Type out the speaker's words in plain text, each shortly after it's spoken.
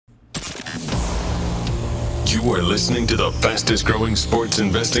You are listening to the fastest growing sports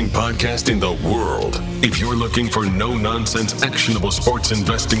investing podcast in the world. If you're looking for no-nonsense, actionable sports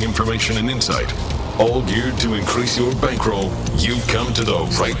investing information and insight, all geared to increase your bankroll, you've come to the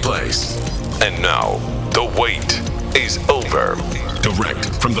right place. And now, the wait is over. Direct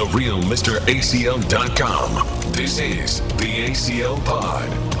from the real Mr. ACL.com, this is the ACL Pod,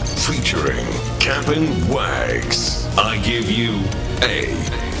 featuring Cap'n Wags. I give you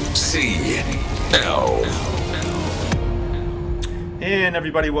ACL. And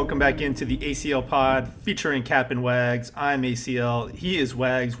everybody, welcome back into the ACL Pod featuring Cap'n Wags. I'm ACL. He is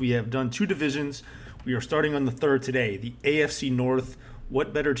Wags. We have done two divisions. We are starting on the third today, the AFC North.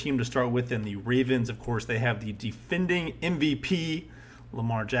 What better team to start with than the Ravens? Of course, they have the defending MVP,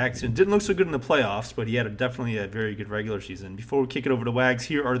 Lamar Jackson. Didn't look so good in the playoffs, but he had definitely a very good regular season. Before we kick it over to Wags,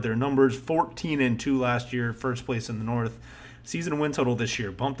 here are their numbers. 14-2 last year, first place in the North. Season win total this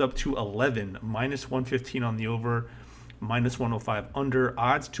year bumped up to 11, minus 115 on the over, minus 105 under.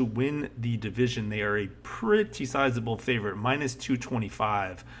 Odds to win the division, they are a pretty sizable favorite, minus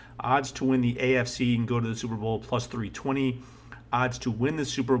 225. Odds to win the AFC and go to the Super Bowl, plus 320. Odds to win the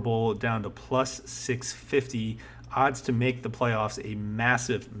Super Bowl down to plus 650. Odds to make the playoffs, a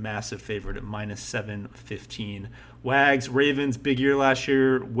massive, massive favorite at minus 715. Wags, Ravens, big year last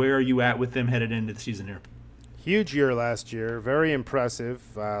year. Where are you at with them headed into the season here? Huge year last year, very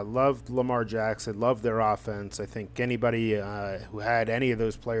impressive. Loved Lamar Jackson, loved their offense. I think anybody who had any of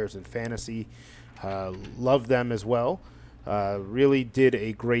those players in fantasy loved them as well. Really did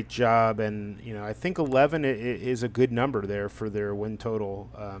a great job, and I think 11 is a good number there for their win total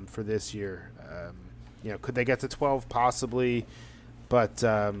for this year. Could they get to 12? Possibly, but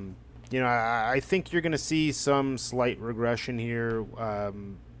I think you're going to see some slight regression here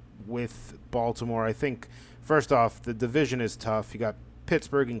with Baltimore. I think. First off, the division is tough. You got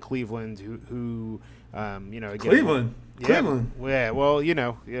Pittsburgh and Cleveland, who again, Cleveland. Yeah. Well,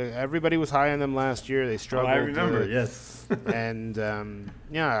 everybody was high on them last year. They struggled. I remember. Yes. And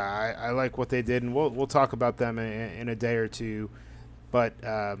I like what they did, and we'll talk about them in a day or two. But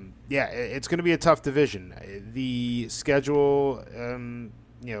it's going to be a tough division. The schedule,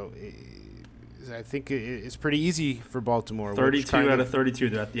 I think it's pretty easy for Baltimore. 32 out of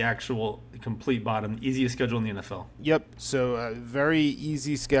 32. They're at the actual complete bottom. Easiest schedule in the NFL. Yep. So very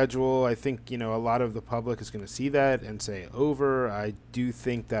easy schedule. I think, a lot of the public is going to see that and say over. I do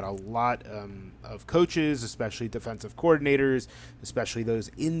think that a lot of coaches, especially defensive coordinators, especially those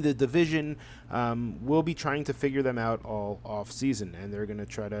in the division, will be trying to figure them out all off season. And they're going to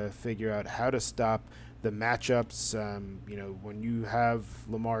try to figure out how to stop the matchups, when you have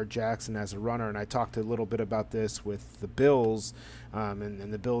Lamar Jackson as a runner, and I talked a little bit about this with the Bills,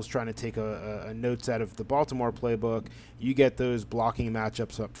 and the Bills trying to take a notes out of the Baltimore playbook, you get those blocking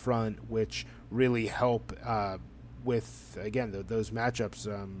matchups up front, which really help with, again, those matchups.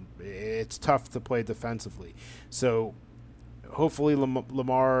 It's tough to play defensively. So hopefully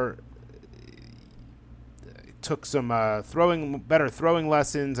Lamar took some better throwing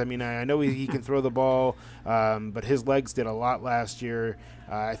lessons. I mean, I know he can throw the ball, but his legs did a lot last year.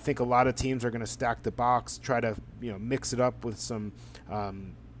 I think a lot of teams are going to stack the box, try to mix it up with some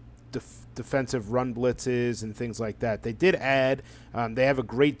defensive run blitzes and things like that. They did add. They have a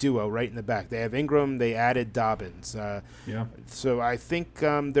great duo right in the back. They have Ingram. They added Dobbins. So I think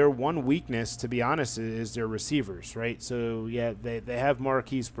their one weakness, to be honest, is their receivers, right? So, they have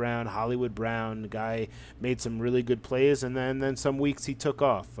Marquise Brown, Hollywood Brown. The guy made some really good plays, and then some weeks he took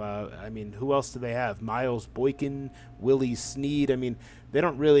off. Who else do they have? Miles Boykin, Willie Snead. They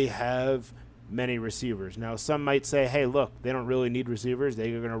don't really have many receivers. Now, some might say, hey, look, they don't really need receivers.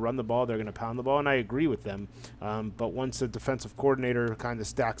 They're going to run the ball. They're going to pound the ball, and I agree with them. But once a defensive coordinator kind of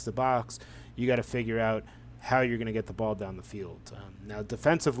stacks the box, you got to figure out how you're going to get the ball down the field. Now,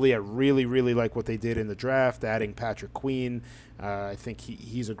 defensively, I really, really like what they did in the draft, adding Patrick Queen. I think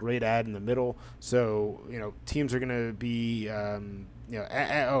he's a great add in the middle. So, teams are going to be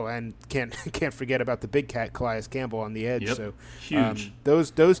and can't forget about the big cat, Calais Campbell, on the edge. Yep. So huge.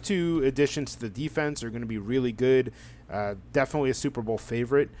 Those two additions to the defense are going to be really good. Definitely a Super Bowl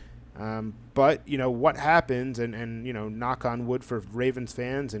favorite. But what happens, and knock on wood for Ravens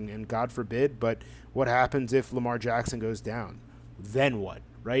fans, and God forbid, but what happens if Lamar Jackson goes down? Then what,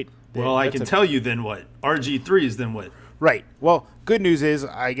 right? Well, I can tell you then what. RG3 is then what? Right. Well, good news is,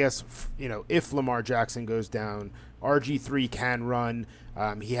 I guess, if Lamar Jackson goes down, RG3 can run.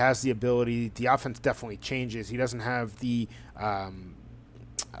 He has the ability. The offense definitely changes. He doesn't have the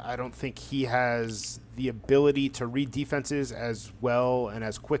I don't think he has the ability to read defenses as well and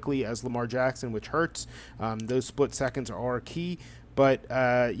as quickly as Lamar Jackson, which hurts. Those split seconds are key. But,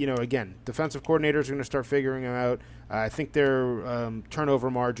 again, defensive coordinators are going to start figuring them out. I think their turnover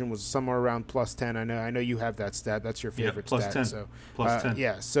margin was somewhere around plus 10. I know you have that stat. That's your favorite plus stat. 10. So, plus 10.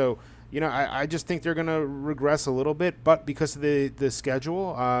 Yeah, so, I just think they're going to regress a little bit. But because of the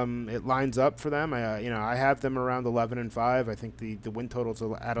schedule, it lines up for them. I have them around 11-5. I think the win total's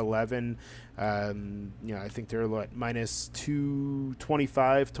at 11. I think they're minus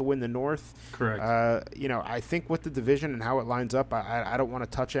 225 to win the North. Correct. I think with the division and how it lines up, I don't want to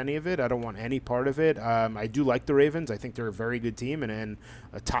touch any of it. I don't want any part of it. I do like the Ravens. I think they're a very good team and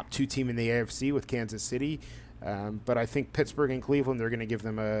a top 2 team in the AFC with Kansas City. But I think Pittsburgh and Cleveland, they're going to give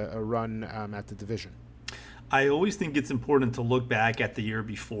them a run at the division. I always think it's important to look back at the year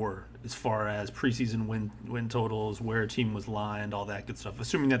before as far as preseason win totals, where a team was lined, all that good stuff,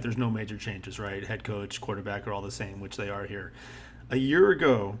 assuming that there's no major changes, right? Head coach, quarterback are all the same, which they are here. A year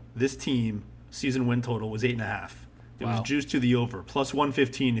ago, this team season win total was 8.5. It was juiced to the over, plus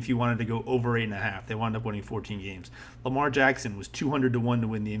 115 if you wanted to go over 8.5. They wound up winning 14 games. Lamar Jackson was 200 to 1 to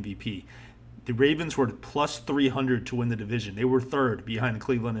win the MVP. The Ravens were plus 300 to win the division. They were third behind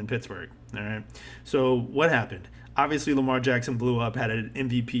Cleveland and Pittsburgh. All right. So what happened? Obviously, Lamar Jackson blew up, had an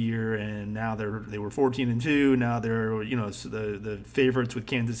MVP year, and now they were 14-2. Now they're the favorites with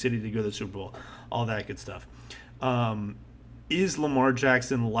Kansas City to go to the Super Bowl. All that good stuff. Is Lamar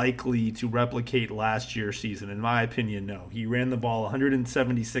Jackson likely to replicate last year's season? In my opinion, no. He ran the ball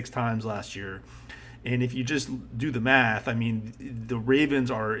 176 times last year. And if you just do the math, I mean, the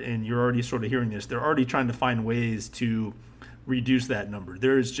Ravens are, and you're already sort of hearing this, they're already trying to find ways to reduce that number.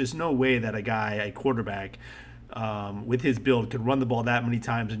 There is just no way that a quarterback, with his build could run the ball that many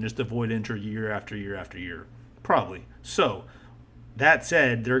times and just avoid injury year after year after year. Probably. So, that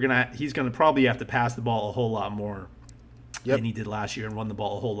said, he's going to probably have to pass the ball a whole lot more than he did last year and run the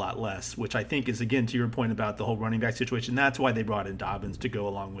ball a whole lot less, which I think is, again, to your point about the whole running back situation. That's why they brought in Dobbins to go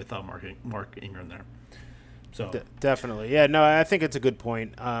along with Mark Ingram there. So definitely. Yeah, no, I think it's a good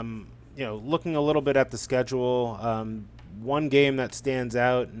point. Looking a little bit at the schedule, one game that stands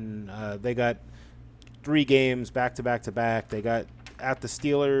out, and they got 3 games back-to-back-to-back. They got at the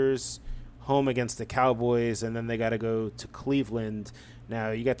Steelers, home against the Cowboys, and then they got to go to Cleveland.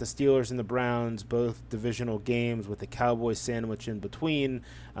 Now, you got the Steelers and the Browns, both divisional games with the Cowboys sandwich in between.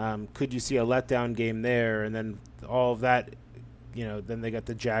 Could you see a letdown game there? And then all of that, then they got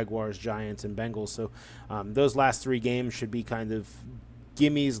the Jaguars, Giants, and Bengals. So those last 3 games should be kind of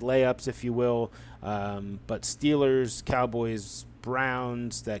gimmies, layups, if you will. But Steelers, Cowboys,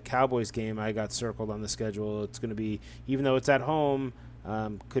 Browns, that Cowboys game I got circled on the schedule. It's going to be, even though it's at home,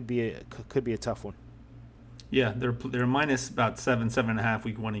 could be a tough one. Yeah, they're minus about 7.5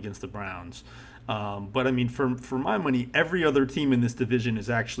 week 1 against the Browns. But I mean, for my money, every other team in this division is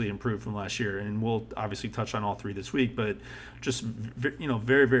actually improved from last year, and we'll obviously touch on all 3 this week. But just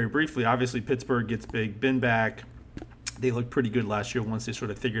very, very briefly, obviously Pittsburgh gets Ben back. They looked pretty good last year once they sort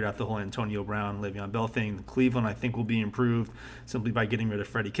of figured out the whole Antonio Brown, Le'Veon Bell thing. Cleveland, I think, will be improved simply by getting rid of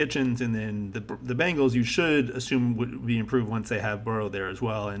Freddie Kitchens, and then the Bengals, you should assume, would be improved once they have Burrow there as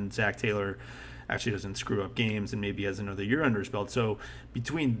well, and Zach Taylor actually doesn't screw up games and maybe has another year under his belt. So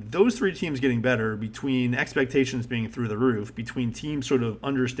between those 3 teams getting better, between expectations being through the roof, between teams sort of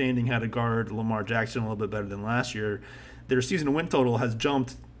understanding how to guard Lamar Jackson a little bit better than last year, their season win total has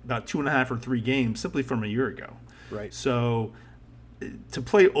jumped about 2.5 or 3 games simply from a year ago. Right. So to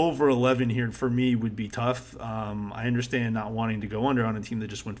play over 11 here for me would be tough. I understand not wanting to go under on a team that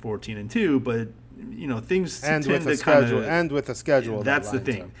just went 14-2, but things and tend with to kind of with a schedule. That's the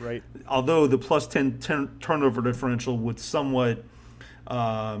thing, up, right? Although the plus 10 turnover differential would somewhat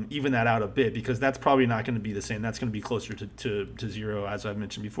even that out a bit, because that's probably not going to be the same. That's going to be closer to 0, as I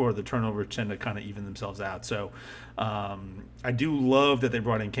mentioned before. The turnovers tend to kind of even themselves out. So I do love that they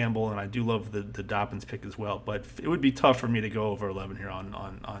brought in Campbell, and I do love the Dobbins pick as well. But it would be tough for me to go over 11 here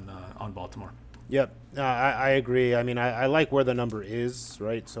on Baltimore. Yep, I agree. I mean, I like where the number is,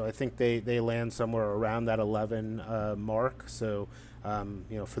 right? So I think they land somewhere around that 11 mark. So,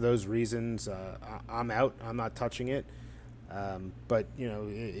 for those reasons, I'm out. I'm not touching it. But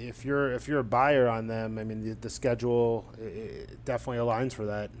if you're a buyer on them, I mean, the schedule it definitely aligns for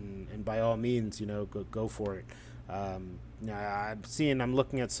that, and by all means, go for it. I'm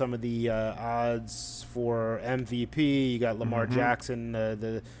looking at some of the odds for MVP. You got Lamar Jackson,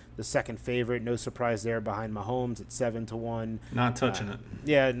 the second favorite. No surprise there, behind Mahomes at 7-1. Not touching it.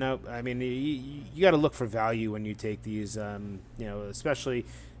 Yeah, no. I mean, you got to look for value when you take these. Especially.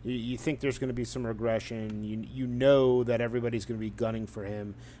 You think there's going to be some regression. You know that everybody's going to be gunning for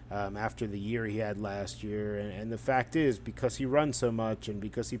him after the year he had last year. And the fact is, because he runs so much and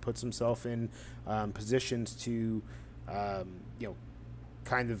because he puts himself in positions to you know,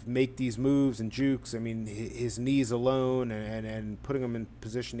 kind of make these moves and jukes. I mean, his knees alone and putting him in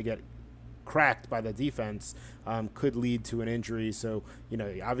position to get cracked by the defense could lead to an injury. So, you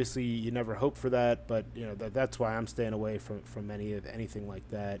know, obviously you never hope for that, but, you know, that's why I'm staying away from anything like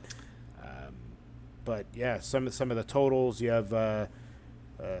that. But, yeah, some of the totals, you have a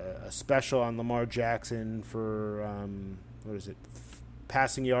special on Lamar Jackson for,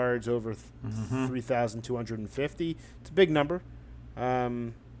 passing yards over 3,250. It's a big number.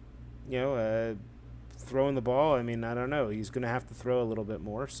 Throwing the ball, I mean, I don't know. He's going to have to throw a little bit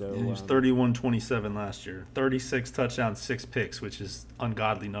more. So he was 31-27 last year. 36 touchdowns, 6 picks, which is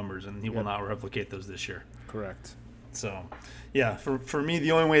ungodly numbers, and he will not replicate those this year. Correct. So, yeah, for me,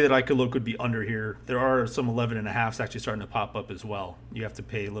 the only way that I could look would be under here. There are some 11.5s actually starting to pop up as well. You have to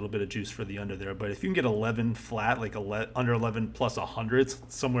pay a little bit of juice for the under there. But if you can get 11 flat, like under 11 plus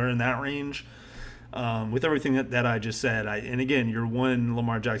 100, somewhere in that range, with everything that I just said, and again, you're one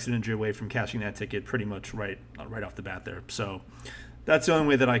Lamar Jackson injury away from cashing that ticket pretty much right off the bat there. So that's the only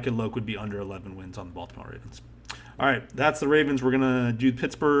way that I could look would be under 11 wins on the Baltimore Ravens. All right, that's the Ravens. We're going to do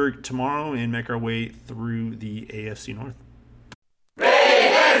Pittsburgh tomorrow and make our way through the AFC North.